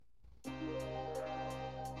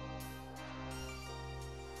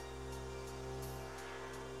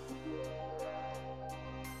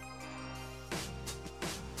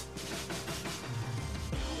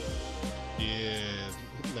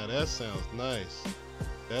that sounds nice.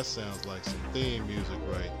 That sounds like some theme music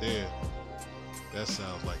right there. That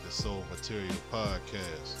sounds like the Soul Material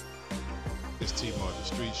Podcast. It's T-Mark the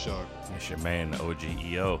Street Shark. It's your man, the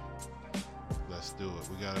OGEO. Let's do it.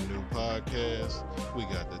 We got a new podcast. We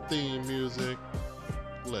got the theme music.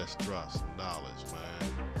 Let's drop some knowledge,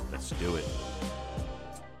 man. Let's do it.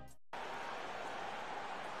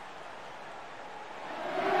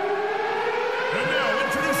 And now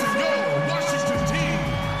introducing your Washington team.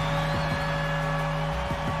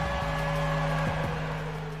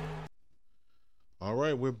 All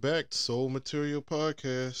right, we're back. Soul Material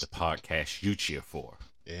Podcast. The podcast you cheer for.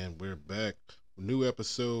 And we're back. New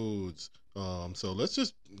episodes. So let's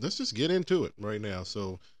just get into it right now.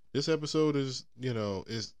 So this episode is,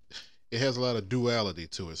 it has a lot of duality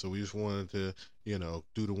to it. So we just wanted to,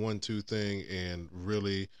 do the 1-2 thing and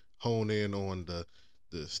really hone in on the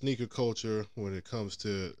sneaker culture when it comes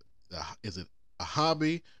to, is it a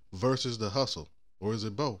hobby versus the hustle, or is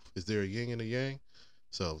it both? Is there a yin and a yang?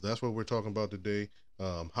 So that's what we're talking about today.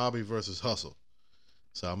 Hobby versus hustle.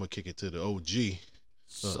 So I'm gonna kick it to the OG.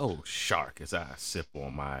 So shark as I sip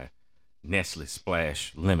on my Nestle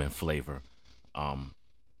Splash lemon flavor.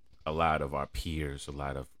 A lot of our peers, a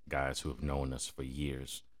lot of guys who have known us for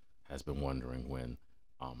years, has been wondering when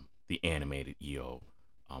the animated EO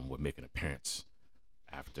would make an appearance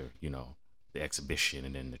after the exhibition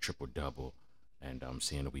and then the triple double, and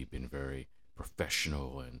seeing that we've been very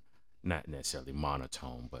professional and not necessarily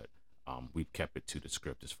monotone, but we've kept it to the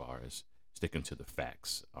script as far as sticking to the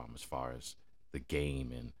facts, as far as the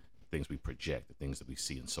game and things we project, the things that we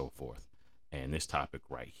see and so forth. And this topic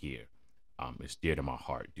right here is dear to my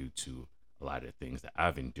heart due to a lot of the things that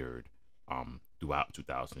I've endured throughout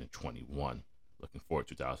 2021. Looking forward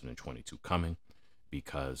to 2022 coming,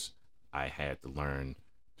 because I had to learn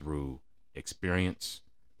through experience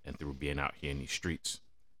and through being out here in these streets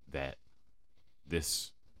that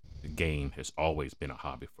this game has always been a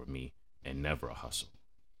hobby for me and never a hustle.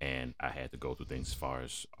 And I had to go through things as far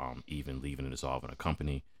as even leaving and dissolving a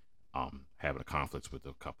company, having a conflicts with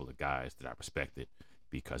a couple of guys that I respected,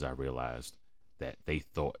 because I realized that they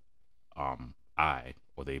thought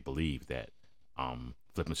they believed that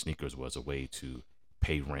flipping sneakers was a way to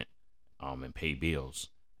pay rent and pay bills.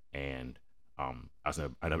 And I've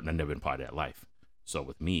never been part of that life. So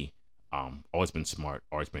with me, always been smart,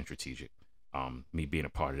 always been strategic. Me being a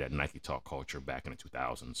part of that Nike Talk culture back in the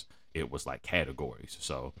 2000s, it was like categories.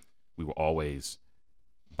 So we were always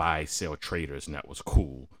buy, sell traders, and that was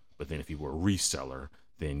cool. But then if you were a reseller,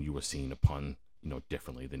 then you were seen upon,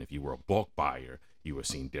 differently. Than if you were a bulk buyer, you were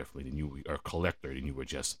seen differently. Then you were a collector, then you were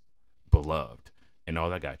just beloved. And all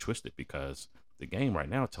that got twisted, because the game right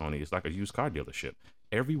now, Tony, is like a used car dealership.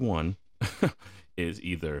 Everyone is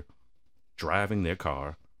either driving their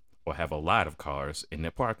car or have a lot of cars in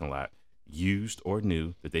their parking lot, used or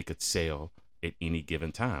new, that they could sell at any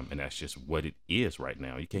given time. And that's just what it is right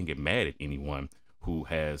now. You can't get mad at anyone who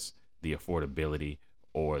has the affordability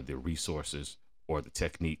or the resources or the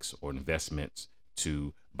techniques or investments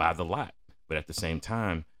to buy the lot. But at the same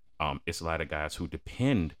time, it's a lot of guys who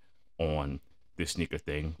depend on this sneaker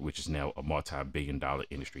thing, which is now a multi-billion-dollar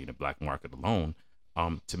industry in the black market alone,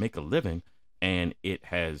 to make a living. And it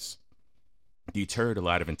has deterred a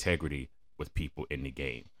lot of integrity with people in the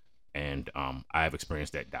game. And I've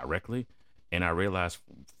experienced that directly. And I realized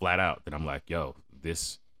flat out that I'm like, yo,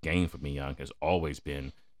 this game for me, young, has always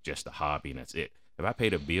been just a hobby, and that's it. If I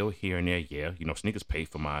paid a bill here and there, yeah, sneakers paid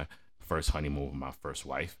for my first honeymoon with my first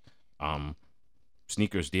wife.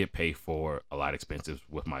 Sneakers did pay for a lot of expenses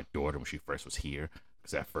with my daughter when she first was here,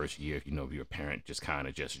 because that first year, if you're a parent, just kind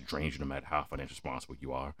of just drains you no matter how financially responsible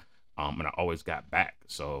you are. And I always got back.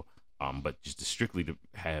 So, but just strictly to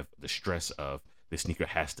have the stress of the sneaker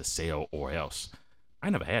has to sell or else. I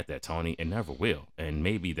never had that, Tony, and never will. And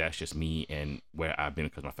maybe that's just me and where I've been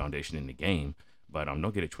because my foundation in the game. But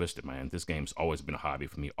don't get it twisted, man. This game's always been a hobby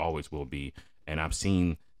for me, always will be. And I've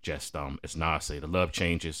seen just, as Nas say, the love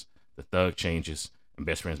changes, the thug changes, and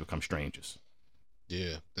best friends become strangers.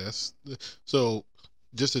 Yeah, so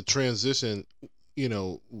just a transition,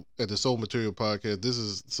 at the Soul Material Podcast, this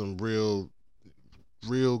is some real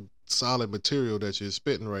solid material that you're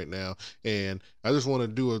spitting right now. And I just want to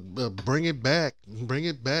do a bring it back.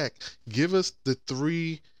 Give us the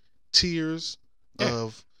 3 tiers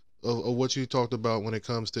of what you talked about when it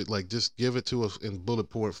comes to, like, just give it to us in bullet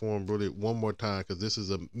point form really one more time, because this is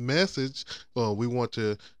a message. We want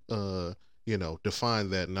to define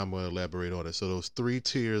that, and I'm going to elaborate on it. So those 3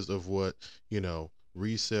 tiers of what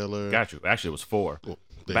reseller. Got you. Actually, it was 4. Well,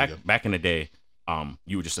 back in the day,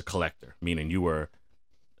 you were just a collector, meaning you were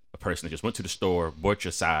a person that just went to the store, bought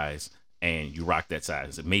your size, and you rock that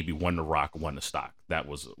size. It maybe one to rock, one to stock. That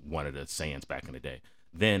was one of the sayings back in the day.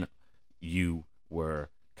 Then you were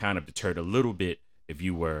kind of deterred a little bit if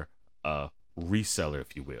you were a reseller,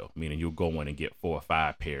 if you will, meaning you'll go in and get 4 or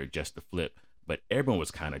 5 pair just to flip. But everyone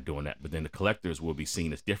was kind of doing that. But then the collectors will be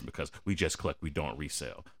seen as different because we just collect, we don't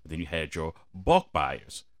resell. But then you had your bulk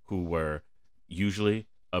buyers who were usually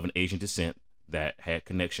of an Asian descent that had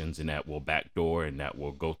connections and that will backdoor and that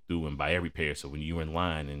will go through and buy every pair. So when you're in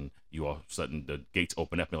line and you all of a sudden the gates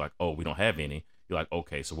open up and you're like, oh, we don't have any. You're like,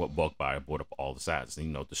 okay, so what bulk buyer bought up all the sizes?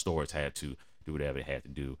 And, the stores had to do whatever they had to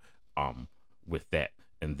do with that.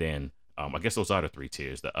 And then I guess those are the 3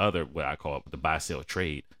 tiers. The other, what I call the buy, sell,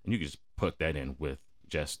 trade, and you can just put that in with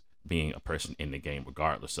just being a person in the game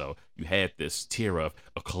regardless. So you had this tier of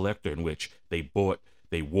a collector in which they bought,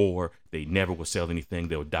 they wore, they never will sell anything,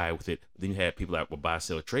 they'll die with it. Then you had people that would buy,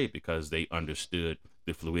 sell, trade because they understood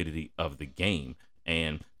the fluidity of the game.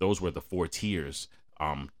 And those were the 4 tiers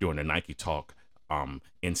during the Nike Talk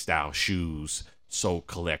in style shoes, soul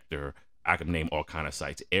collector, I can name all kind of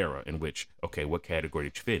sites era in which, okay, what category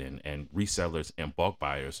did you fit in? And resellers and bulk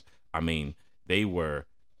buyers, I mean, they were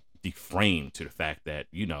deframed to the fact that,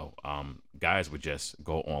 guys would just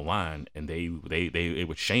go online and they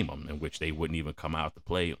would shame them, in which they wouldn't even come out to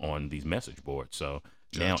play on these message boards. So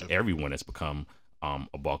Gotcha. now everyone has become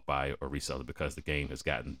a bulk buyer or reseller because the game has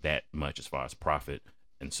gotten that much as far as profit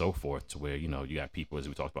and so forth, to where, you got people, as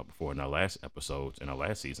we talked about before in our last episodes, in our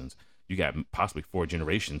last seasons, you got possibly 4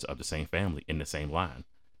 generations of the same family in the same line.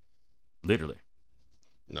 Literally.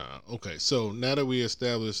 Nah, okay. So now that we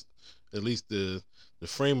established at least the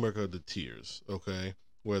framework of the tiers, okay,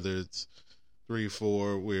 whether it's 3,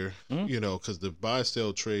 4, where because the buy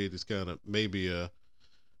sell trade is kind of maybe a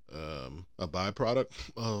byproduct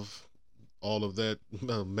of all of that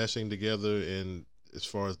meshing together, and as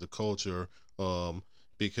far as the culture,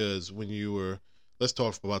 because when you were, let's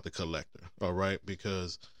talk about the collector, all right,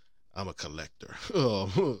 because I'm a collector,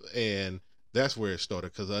 and that's where it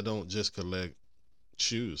started, because I don't just collect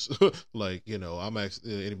shoes. Like, I'm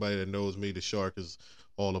actually, anybody that knows me, the Shark is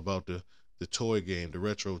all about the toy game, the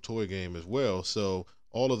retro toy game as well. So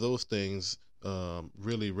all of those things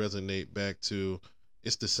really resonate back to,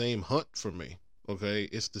 it's the same hunt for me. Okay,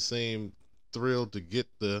 it's the same thrill to get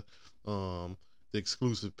the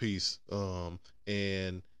exclusive piece,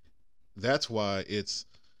 and that's why it's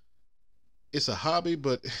a hobby,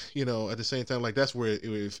 but at the same time, like, that's where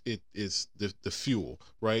it is the fuel,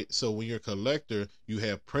 right? So when you're a collector, you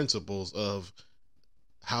have principles of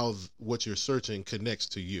how what you're searching connects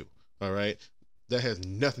to you. All right, that has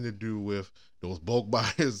nothing to do with those bulk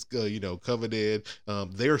buyers, coveted.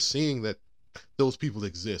 They're seeing that those people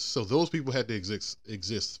exist, so those people had to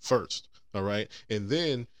exist first. All right, and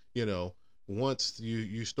then once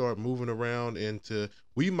you start moving around into,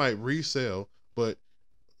 we might resell, but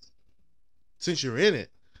since you're in it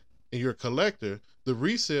and you're a collector, the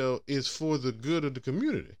resale is for the good of the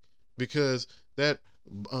community, because that,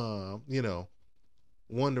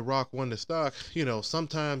 one to rock, one to stock,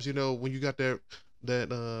 sometimes, when you got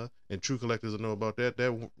that, and true collectors will know about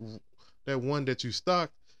that one that you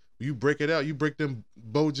stock, you break it out, you break them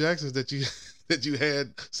Bo Jacksons that you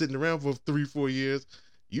had sitting around for 3-4 years,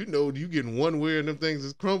 you getting one wear and them things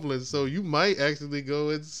is crumbling, so you might actually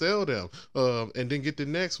go and sell them, and then get the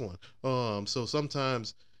next one. So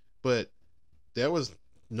sometimes, but that was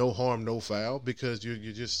no harm, no foul, because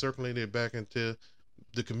you're just circling it back into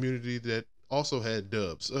the community that also had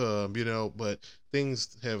dubs, but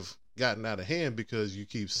things have gotten out of hand because you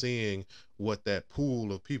keep seeing what that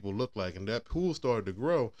pool of people look like, and that pool started to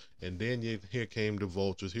grow, and then here came the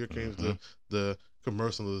vultures, here came the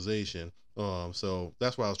commercialization. So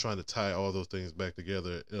that's why I was trying to tie all those things back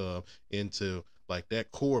together, into like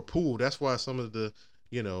that core pool. That's why some of the,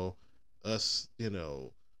 us,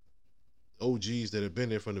 OGs that have been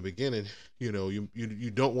there from the beginning, you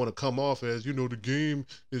don't want to come off as, the game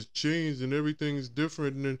has changed and everything is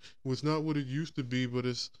different and it's not what it used to be, but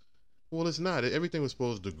it's not. Everything was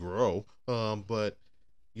supposed to grow, but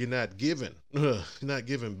you're not giving,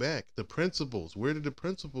 back the principles. Where did the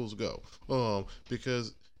principles go?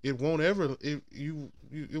 Because it won't ever,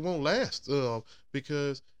 it won't last,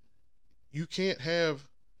 because you can't have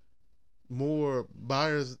more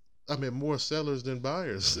sellers than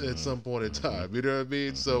buyers at some point in time. You know what I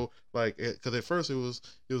mean? So, like, because at first it was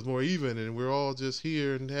more even, and we're all just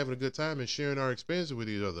here and having a good time and sharing our experiences with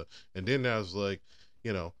each other. And then now it's like,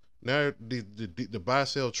 now the buy,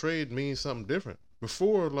 sell, trade means something different.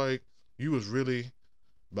 Before, like, you was really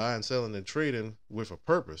buying, selling, and trading with a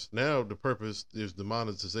purpose. Now the purpose is the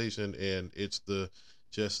monetization, and it's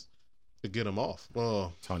just to get them off.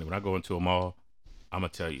 Tony, when I go into a mall, I'm gonna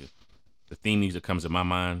tell you, the theme music comes in my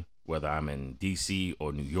mind, whether I'm in DC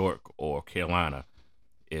or New York or Carolina,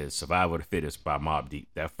 is Survival of the Fittest by Mobb Deep.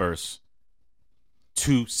 That first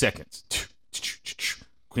 2 seconds,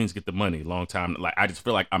 Queens get the money, long time. Like, I just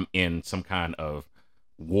feel like I'm in some kind of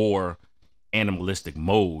war, animalistic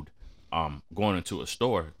mode, going into a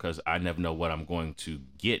store, because I never know what I'm going to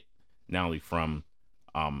get, not only from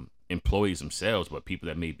employees themselves, but people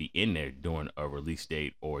that may be in there during a release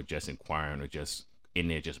date or just inquiring or just in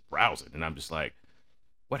there just browsing. And I'm just like,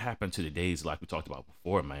 what happened to the days like we talked about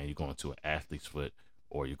before, man? You're going to an Athlete's Foot,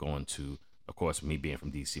 or you're going to, of course, me being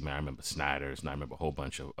from DC, man, I remember Snyder's, and I remember a whole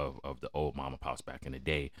bunch of the old mom and pops back in the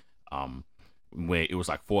day, where it was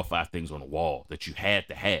like 4 or 5 things on the wall that you had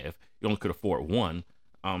to have. You only could afford one.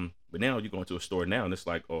 But now you go into a store now, and it's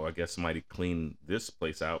like, oh, I guess somebody cleaned this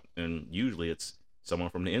place out, and usually it's someone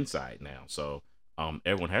from the inside now. So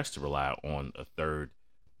everyone has to rely on a third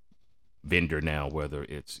vendor now, whether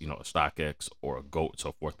it's, a StockX or a GOAT and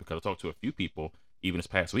so forth. Because I talked to a few people even this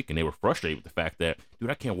past week, and they were frustrated with the fact that,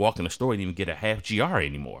 dude, I can't walk in the store and even get a half GR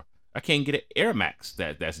anymore. I can't get an Air Max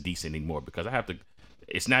that's decent anymore because I have to.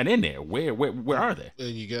 It's not in there. Where are they? And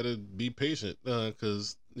you got to be patient,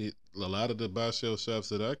 because a lot of the buy shelf shops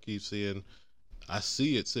that I keep seeing, I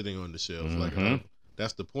see it sitting on the shelves. Like,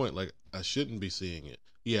 that's the point. Like, I shouldn't be seeing it.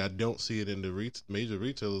 Yeah, I don't see it in the major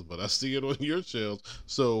retailers, but I see it on your shelves.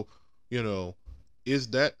 So, is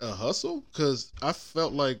that a hustle? Because I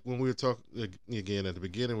felt like when we were talking again at the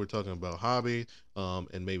beginning, we're talking about hobby,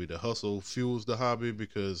 and maybe the hustle fuels the hobby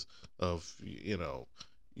because of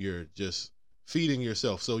you're just feeding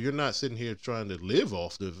yourself. So you're not sitting here trying to live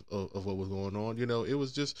off of what was going on. It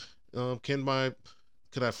was just can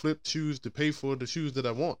I flip shoes to pay for the shoes that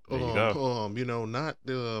I want? There you go. Not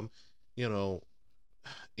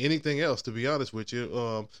anything else, to be honest with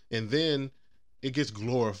you. And then it gets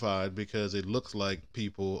glorified because it looks like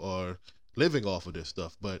people are living off of this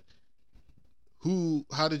stuff. But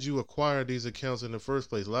how did you acquire these accounts in the first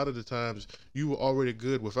place? A lot of the times you were already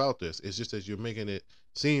good without this. It's just that you're making it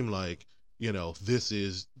seem like, this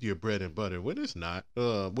is your bread and butter when it's not.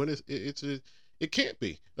 When it can't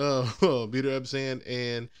be. You know what I'm saying?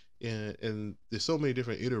 And there's so many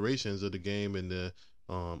different iterations of the game, and the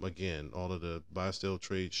again, all of the buy sell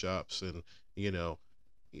trade shops, and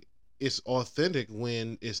it's authentic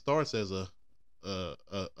when it starts as a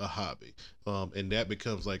hobby, and that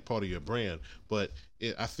becomes like part of your brand. But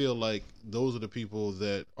I feel like those are the people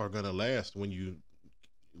that are gonna last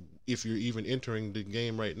if you're even entering the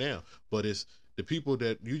game right now. But it's the people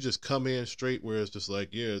that you just come in straight, where it's just like,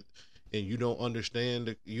 yeah, and you don't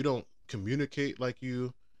understand, you don't communicate like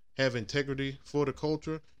you have integrity for the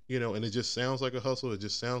culture, and it just sounds like a hustle. It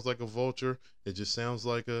just sounds like a vulture. It just sounds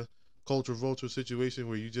like a culture vulture situation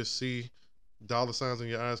where you just see dollar signs in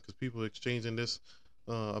your eyes because people are exchanging this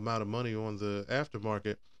amount of money on the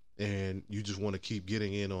aftermarket, and you just want to keep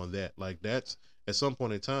getting in on that. Like, that's at some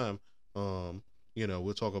point in time,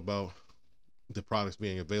 we'll talk about the products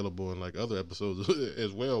being available in like other episodes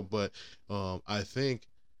as well. But I think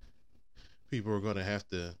people are going to have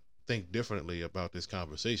to think differently about this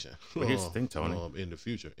conversation. Well, here's the thing, Tony. In the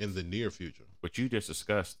future, in the near future. What you just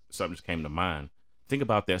discussed, something just came to mind. Think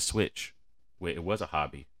about that switch where it was a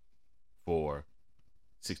hobby for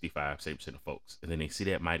 65-70% of folks, and then they see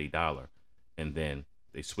that mighty dollar, and then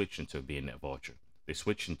they switch into being that vulture. They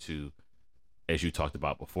switch into, as you talked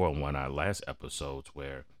about before in one of our last episodes,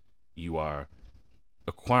 where you are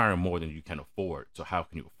acquiring more than you can afford. So how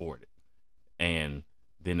can you afford it? And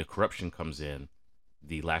then the corruption comes in,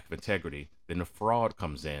 the lack of integrity, then the fraud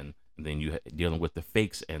comes in, and then you're dealing with the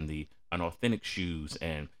fakes and the unauthentic shoes,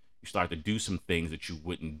 and you start to do some things that you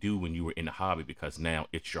wouldn't do when you were in the hobby, because now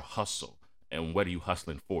it's your hustle. And what are you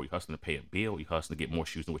hustling for? You're hustling to pay a bill. You're hustling to get more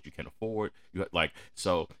shoes than what you can afford.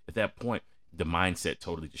 So at that point, the mindset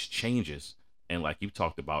totally just changes. And like you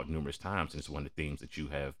talked about numerous times, and it's one of the themes that you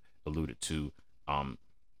have alluded to,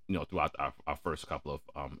 throughout our first couple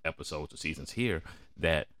of episodes or seasons here,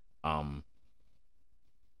 that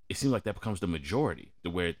it seems like that becomes the majority,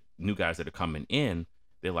 to where new guys that are coming in,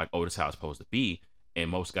 they're like, oh, this is how it's supposed to be. And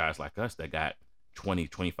most guys like us that got 20,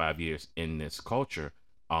 25 years in this culture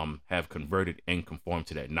have converted and conformed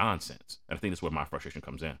to that nonsense. And I think that's where my frustration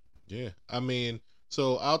comes in. Yeah. I mean,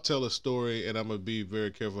 so I'll tell a story, and I'm going to be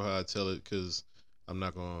very careful how I tell it, because I'm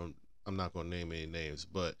not going to name any names.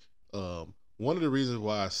 But one of the reasons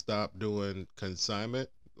why I stopped doing consignment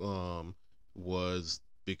was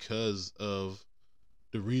because of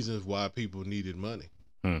the reasons why people needed money.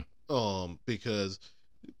 Because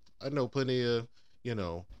I know plenty of,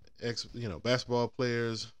 basketball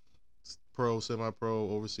players, pro, semi-pro,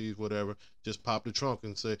 overseas, whatever, just pop the trunk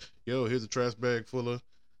and say, yo, here's a trash bag full of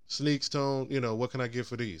sneaks, Tone, what can I get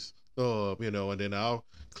for these? And then I'll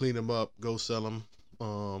clean them up, go sell them,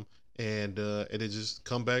 and then just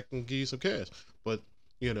come back and give you some cash. But,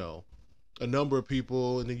 a number of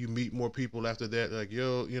people, and then you meet more people after that, like,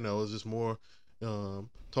 yo, it's just more,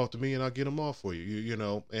 talk to me and I'll get them off for you,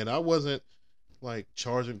 and I wasn't like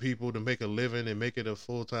charging people to make a living and make it a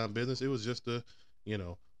full-time business. It was just a,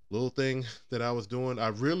 little thing that I was doing. I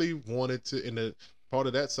really wanted to, in the part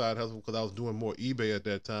of that side hustle, because I was doing more eBay at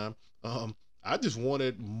that time. I just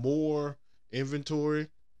wanted more inventory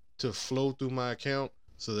to flow through my account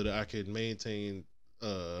so that I could maintain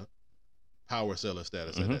power seller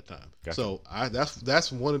status at that time. Gotcha. So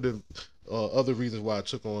that's one of the other reasons why I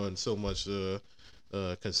took on so much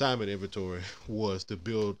consignment inventory, was to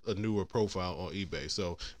build a newer profile on eBay.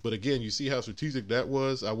 So, but again, you see how strategic that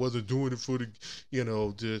was. I wasn't doing it for the,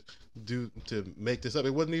 to make this up.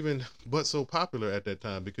 It wasn't even but so popular at that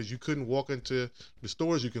time, because you couldn't walk into the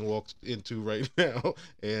stores you can walk into right now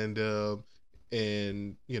and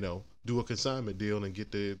do a consignment deal and get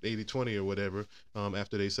the 80/20 or whatever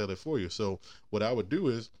after they sell it for you. So what I would do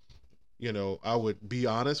is, I would be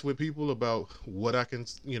honest with people about what I can,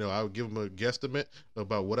 I would give them a guesstimate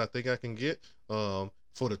about what I think I can get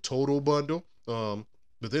for the total bundle.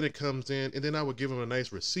 But then it comes in, and then I would give them a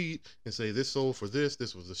nice receipt and say, this sold for this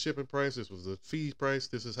was the shipping price, this was the fee price,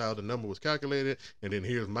 this is how the number was calculated, and then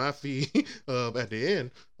here's my fee at the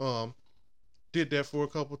end. Did that for a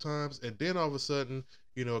couple times, and then all of a sudden,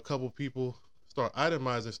 a couple people start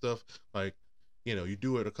itemizing stuff, like, you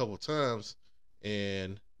do it a couple times,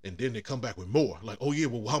 and then they come back with more, like, oh yeah,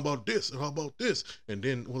 well, how about this, and how about this, and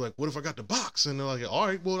then we're like, what if I got the box? And they're like, all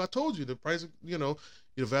right, well, I told you the price,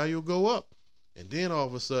 your value will go up. And then all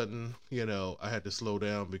of a sudden, I had to slow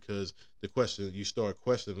down, because you start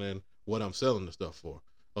questioning what I'm selling the stuff for,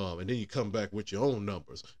 and then you come back with your own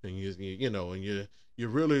numbers, and you're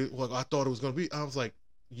really, well, I thought it was going to be. I was like,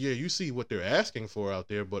 yeah, you see what they're asking for out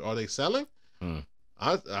there, but are they selling?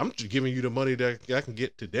 I'm giving you the money that I can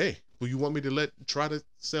get today. Will you want me to try to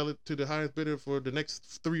sell it to the highest bidder for the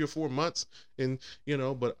next 3 or 4 months? And,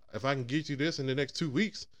 but if I can get you this in the next 2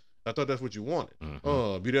 weeks, I thought that's what you wanted. You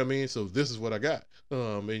know what I mean? So this is what I got.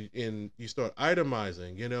 And you start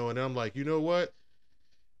itemizing, and I'm like, you know what?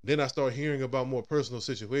 Then I start hearing about more personal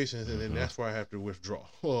situations, and then that's where I have to withdraw,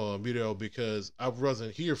 because I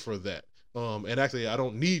wasn't here for that. And actually, I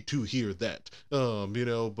don't need to hear that,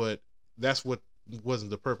 but that's what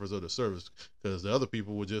wasn't the purpose of the service, because the other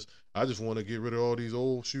people were I just want to get rid of all these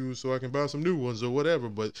old shoes so I can buy some new ones or whatever.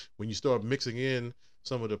 But when you start mixing in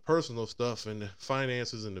some of the personal stuff and the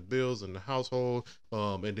finances and the bills and the household,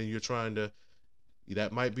 and then you're trying to,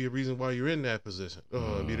 that might be a reason why you're in that position. You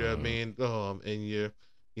know what I mean? And you're,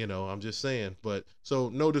 I'm just saying. But so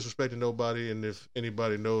no disrespect to nobody, and if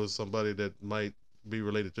anybody knows somebody that might be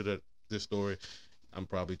related to this story, I'm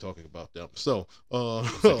probably talking about them. So,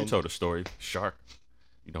 you told a story, Shark.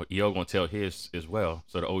 EO gonna tell his as well.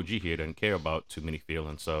 So the OG here doesn't care about too many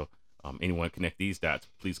feelings. So, anyone connect these dots,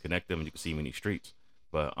 please connect them, and you can see me in these streets.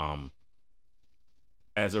 But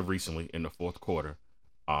as of recently, in the fourth quarter,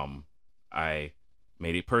 I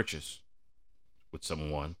made a purchase with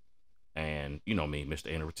someone, and me, Mr.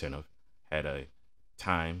 Inattentive, had a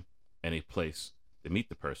time and a place to meet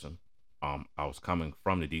the person. I was coming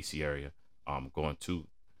from the DC area, going to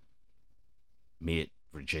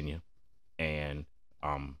mid-Virginia, and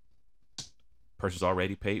person's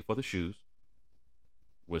already paid for the shoes,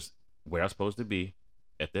 was where I was supposed to be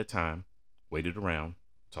at that time, waited around,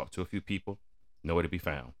 talked to a few people, nowhere to be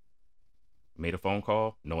found. Made a phone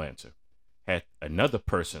call, no answer. Had another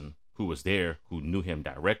person who was there who knew him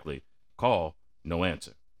directly call, no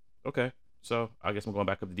answer. Okay, so I guess I'm going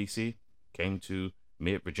back up to DC. Came to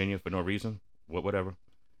mid-Virginia for no reason, whatever.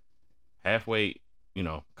 Halfway,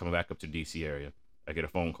 coming back up to DC area, I get a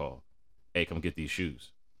phone call. Hey, come get these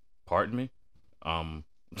shoes. Pardon me?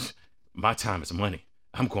 My time is money.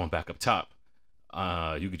 I'm going back up top.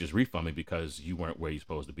 You could just refund me because you weren't where you're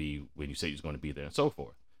supposed to be when you said you was going to be there, and so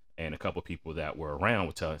forth. And a couple people that were around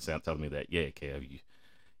were telling me that, yeah, Kev,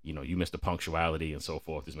 you missed the punctuality and so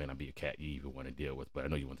forth. This may not be a cat you even want to deal with, but I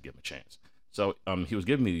know you want to give him a chance. So he was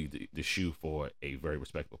giving me the shoe for a very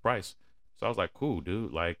respectable price. So I was like, cool,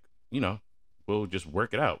 dude. Like, we'll just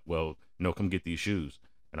work it out. Well, no, come get these shoes.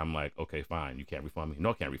 And I'm like, okay, fine. You can't refund me. No,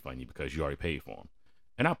 I can't refund you because you already paid for them.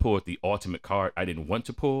 And I pulled the ultimate card I didn't want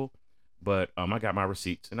to pull, but I got my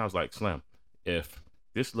receipts. And I was like, Slim, if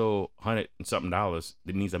this little $100 and something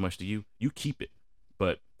that means that much to you, you keep it.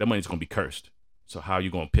 But that money's going to be cursed. So how are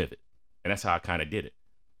you going to pivot? And that's how I kind of did it.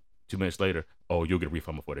 2 minutes later, oh, you'll get a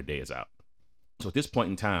refund before the day is out. So at this point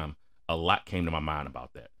in time, a lot came to my mind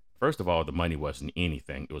about that. first of all, the money wasn't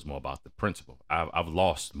anything. It was more about the principle. I've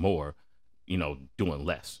lost more, doing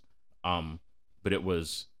less. But it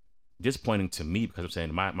was disappointing to me because I'm saying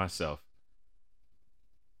to myself,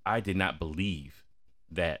 I did not believe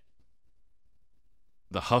that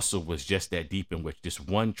the hustle was just that deep, in which this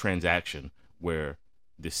one transaction where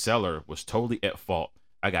the seller was totally at fault.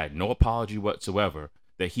 I got no apology whatsoever,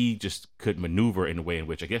 that he just could maneuver in a way in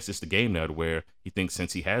which, I guess it's the game now, to where he thinks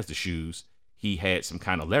since he has the shoes, he had some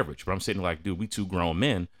kind of leverage. But I'm sitting like, dude, we two grown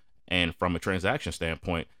men, and from a transaction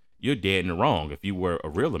standpoint, you're dead in the wrong. If you were a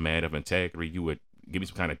real man of integrity, you would give me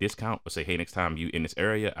some kind of discount or say, hey, next time you in this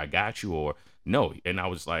area, I got you, or no. And I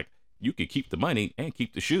was like, you could keep the money and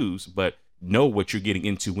keep the shoes, but know what you're getting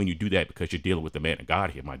into when you do that, because you're dealing with the man of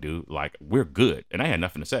God here, my dude. Like, we're good. And I had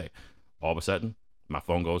nothing to say. All of a sudden, my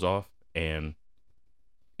phone goes off and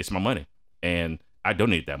it's my money. And I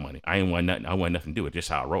donated that money. I ain't want nothing. I want nothing to do with it. Just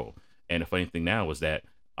how I roll. And the funny thing now is that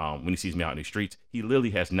when he sees me out in the streets, he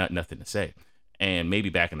literally has nothing to say. And maybe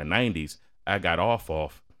back in the 90s, I got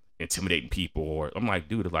off intimidating people, or I'm like,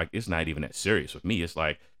 dude, like, it's not even that serious with me. It's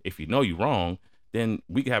like, if you know you're wrong, then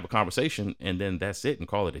we can have a conversation and then that's it and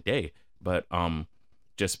call it a day. But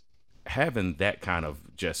just having that kind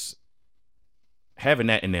of, just having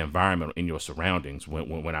that in the environment, in your surroundings,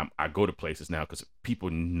 when I go to places now, because people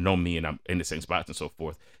know me and I'm in the same spots and so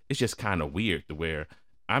forth, it's just kind of weird to where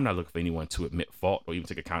I'm not looking for anyone to admit fault or even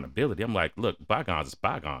take accountability. I'm like, look, bygones is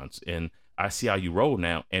bygones, and I see how you roll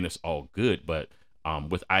now, and it's all good. But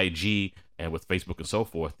with IG and with Facebook and so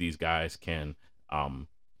forth, these guys can,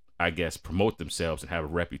 I guess, promote themselves and have a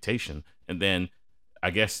reputation, and then I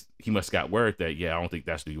guess he must got word that, yeah, I don't think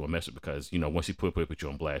that's who you want to mess with, because, once he put you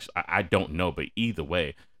on blast, I don't know. But either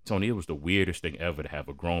way, Tony, it was the weirdest thing ever to have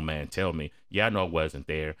a grown man tell me, yeah, I know I wasn't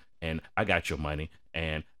there, and I got your money,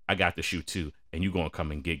 and I got the shoe too, and you going to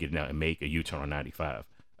come and get it now and make a U-turn on 95.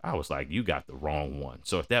 I was like, you got the wrong one.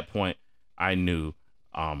 So at that point, I knew,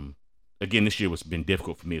 again, this year was been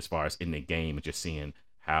difficult for me as far as in the game and just seeing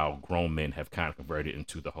how grown men have kind of converted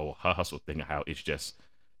into the whole hustle thing, and how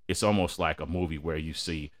it's almost like a movie where you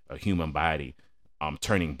see a human body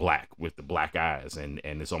turning black with the black eyes, and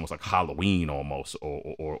it's almost like Halloween almost,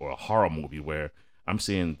 or a horror movie where I'm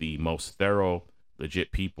seeing the most thorough,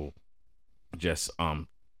 legit people just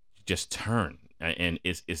turn, and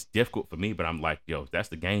it's difficult for me. But I'm like, yo, that's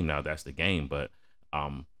the game now. That's the game. But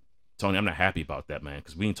Tony, I'm not happy about that, man,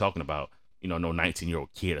 because we ain't talking about no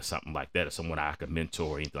 19-year-old kid or something like that, or someone I could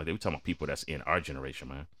mentor or anything like that. We're talking about people that's in our generation,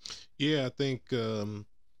 man. Yeah, I think the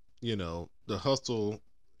hustle,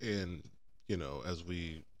 and as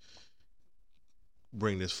we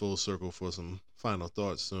bring this full circle for some final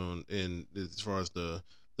thoughts soon, and as far as the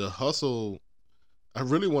hustle, I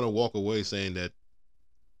really want to walk away saying that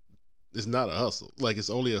it's not a hustle. Like, it's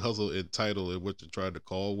only a hustle in title and what you're trying to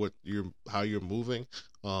call how you're moving.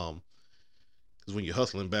 Because when you're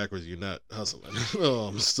hustling backwards, you're not hustling.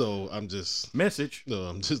 So I'm just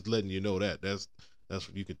I'm just letting you know that's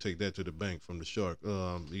what you can take that to the bank from the shark.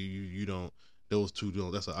 You don't, those two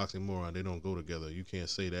don't, that's an oxymoron. They don't go together. You can't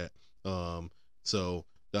say that. So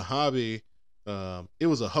the hobby, it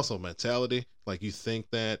was a hustle mentality. Like, you think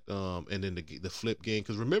that, and then the flip game,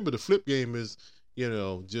 because remember, the flip game is,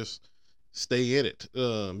 just stay in it.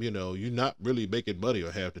 You're not really making money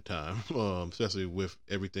or half the time, especially with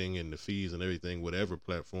everything and the fees and everything, whatever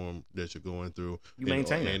platform that you're going through, you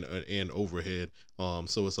maintain it, and overhead.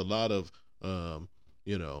 So it's a lot of,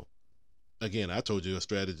 again, I told you a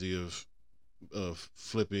strategy of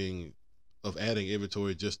flipping, of adding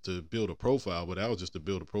inventory just to build a profile, but that was just to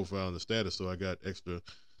build a profile and the status. So I got extra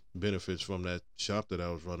benefits from that shop that I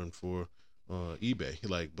was running for eBay.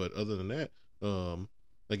 Like, but other than that,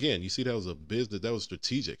 again, you see, that was a business, that was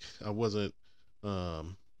strategic. I wasn't,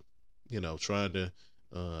 trying to,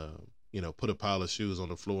 put a pile of shoes on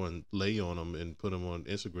the floor and lay on them and put them on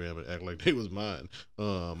Instagram and act like they was mine,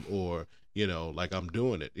 or like I'm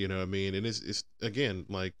doing it. You know what I mean? And it's again,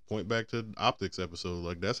 like, point back to the optics episode.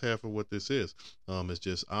 Like, that's half of what this is. It's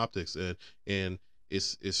just optics, and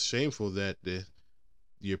it's shameful that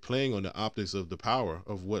you're playing on the optics of the power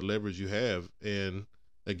of what leverage you have. And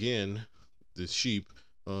again, the sheep,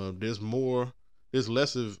 there's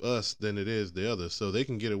less of us than it is the others, so they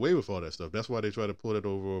can get away with all that stuff. That's why they try to pull it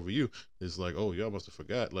over you. It's like, oh, y'all must have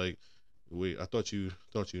forgot. Like, wait, I thought you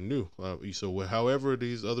knew. So however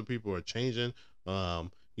these other people are changing,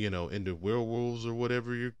 into werewolves or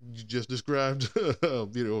whatever you just described,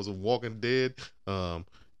 it was a Walking Dead.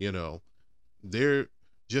 They're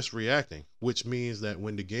just reacting, which means that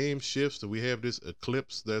when the game shifts and we have this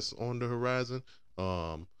eclipse that's on the horizon,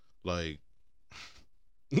 like,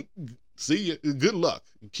 see, good luck.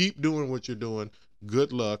 Keep doing what you're doing.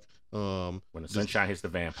 good luck. When the sunshine hits the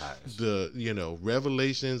vampires. The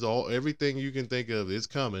revelations, everything you can think of is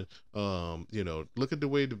coming. Look at the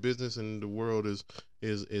way the business and the world is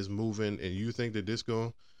moving, and you think that this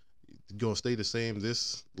gonna stay the same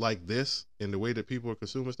this in the way that people are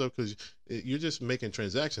consuming stuff, because you're just making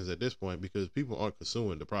transactions at this point because people aren't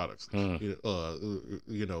consuming the products from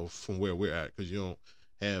where we're at, because you don't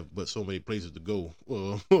have but so many places to go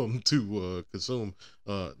to consume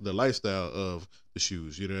the lifestyle of the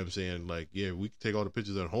shoes. You know what I'm saying? Like, yeah, we can take all the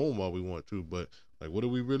pictures at home all we want to, but like, what are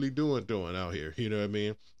we really doing out here? You know what I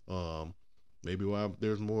mean? Maybe why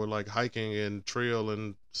there's more like hiking and trail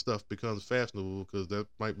and stuff becomes fashionable, because that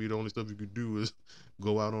might be the only stuff you could do is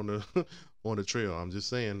go out on the on the trail. I'm just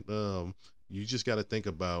saying, you just got to think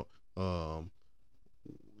about,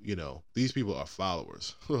 these people are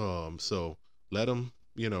followers. So let them,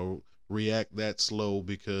 react that slow,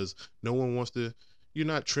 because no one wants to. You're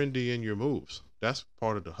not trendy in your moves. That's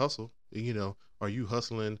part of the hustle. Are you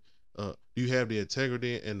hustling? Do you have the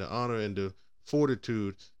integrity and the honor and the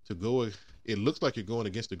fortitude to go? It looks like you're going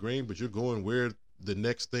against the grain, but you're going where the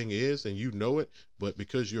next thing is, and you know it. But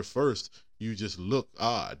because you're first, you just look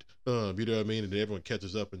odd. You know what I mean? And everyone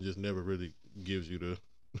catches up and just never really gives you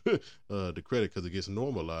the credit, because it gets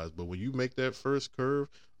normalized. But when you make that first curve,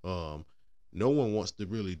 no one wants to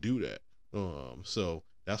really do that. So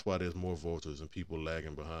that's why there's more vultures and people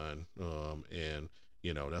lagging behind. And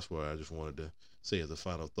that's why I just wanted to say as a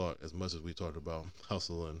final thought, as much as we talked about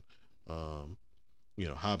hustle and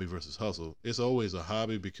hobby versus hustle, it's always a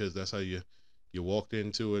hobby because that's how you walked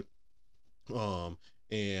into it.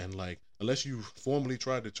 And like, unless you formally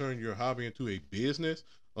tried to turn your hobby into a business,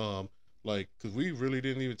 because we really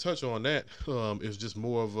didn't even touch on that. It's just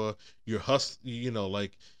more of your hustle,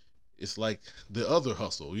 like, it's like the other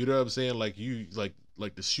hustle, you know what I'm saying? Like, you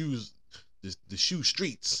like the shoes, the shoe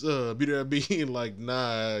streets, you know what I mean? Like,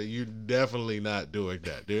 nah, you're definitely not doing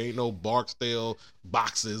that. There ain't no Barksdale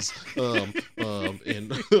boxes and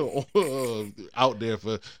out there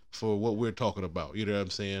for what we're talking about, you know what I'm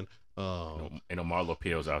saying? Ain't no Marlowe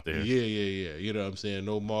pills out there. Yeah. You know what I'm saying?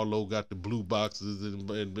 No, Marlowe got the blue boxes,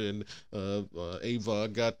 and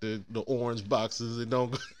Avon got the orange boxes, and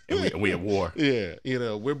don't. and we at war. Yeah,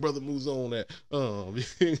 where Brother moves on at.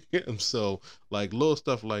 So like little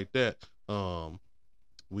stuff like that.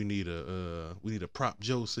 We need a Prop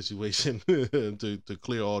Joe situation to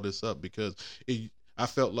clear all this up, because I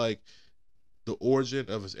felt like the origin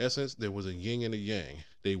of its essence, there was a yin and a yang.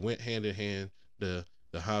 They went hand in hand, the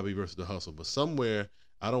hobby versus the hustle. But somewhere,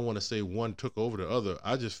 I don't want to say one took over the other.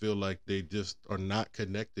 I just feel like they just are not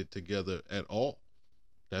connected together at all.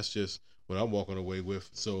 That's just what I'm walking away with.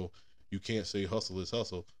 So you can't say hustle is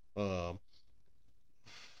hustle, and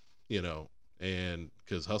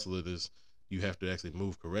because hustle it is, you have to actually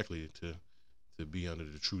move correctly to be under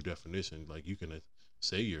the true definition. Like, you can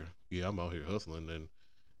say I'm out here hustling and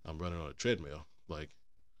I'm running on a treadmill. Like,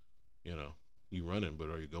 you running, but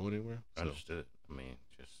are you going anywhere? So. Understood. I mean,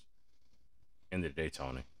 just in the day,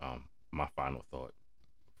 Tony, my final thought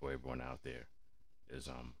for everyone out there is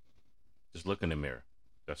just look in the mirror.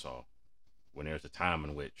 That's all. When there's a time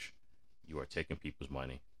in which you are taking people's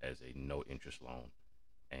money as a no interest loan,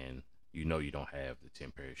 and you don't have the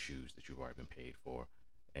 10 pair of shoes that you've already been paid for,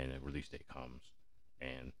 and a release date comes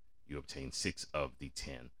and you obtain 6 of the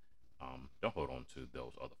 10, don't hold on to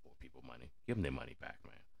those other 4 people money. Give them their money back,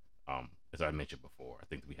 man. As I mentioned before, I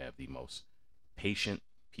think we have the most patient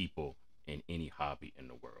people in any hobby in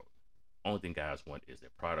the world. Only thing guys want is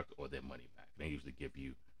their product or their money back. They usually give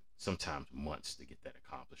you sometimes months to get that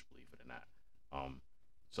accomplished, believe it or not.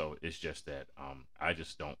 So it's just that I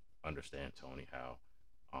just don't understand, Tony, how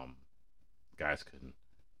guys can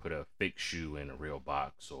put a fake shoe in a real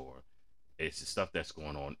box, or it's the stuff that's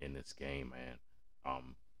going on in this game, man.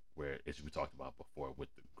 Where, as we talked about before,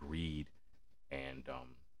 with the greed and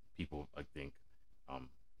people, I think,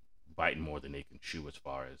 biting more than they can chew as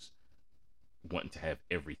far as wanting to have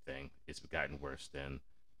everything. It's gotten worse than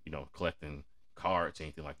collecting cards,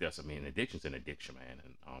 anything like this. I mean, addiction's an addiction, man,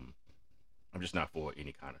 and I'm just not for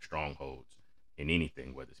any kind of strongholds in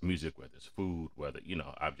anything, whether it's music, whether it's food, whether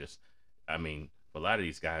for a lot of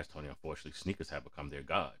these guys, Tony, unfortunately, sneakers have become their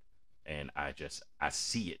god. And I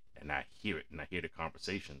see it, and I hear it, and I hear the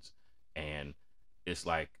conversations, and it's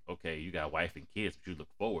like, okay, you got a wife and kids, but you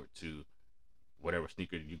look forward to whatever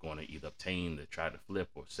sneaker you're going to either obtain to try to flip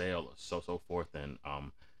or sell or so forth. And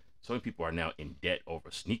so many people are now in debt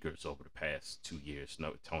over sneakers over the past 2 years.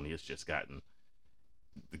 No, Tony,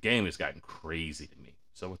 the game has gotten crazy to me.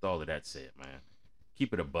 So with all of that said, man,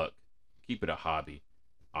 keep it a buck, keep it a hobby.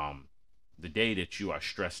 The day that you are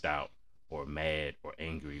stressed out or mad or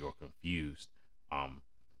angry or confused,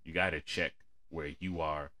 You got to check where you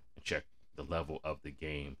are and check the level of the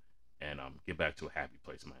game, and get back to a happy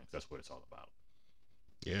place, man. That's what it's all about.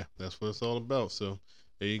 Yeah, that's what it's all about. So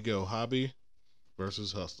there you go, hobby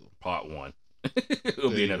versus hustle. Part 1.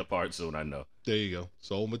 It'll be another part soon, I know. There you go.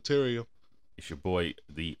 Soul Material. It's your boy,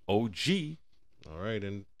 the OG. All right,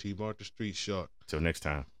 and T-Mark the Street Shark. Till next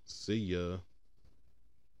time. See ya.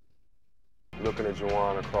 Looking at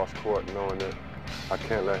Juwan across court, knowing that I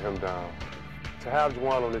can't let him down. To have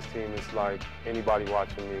Juwan on this team is like anybody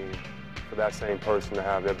watching me, for that same person to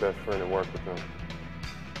have their best friend and work with them.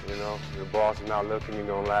 You know, your boss is not looking, you're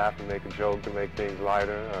gonna laugh and make a joke to make things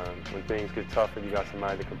lighter. When things get tougher, you got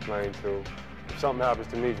somebody to complain to. If something happens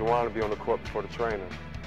to me, Juwan will be on the court before the trainer.